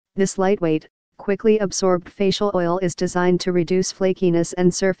This lightweight, quickly absorbed facial oil is designed to reduce flakiness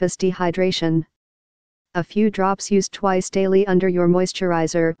and surface dehydration. A few drops used twice daily under your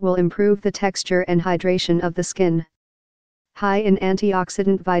moisturizer will improve the texture and hydration of the skin. High in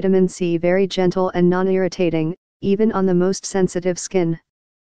antioxidant vitamin C, very gentle and non-irritating, even on the most sensitive skin.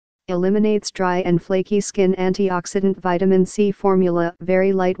 Eliminates dry and flaky skin. Antioxidant vitamin C formula,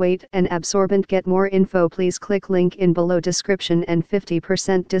 very lightweight and absorbent. Get more info, please click link in below description and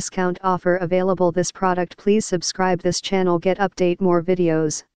 50% discount offer available this product. Please subscribe this channel, get update more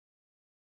videos.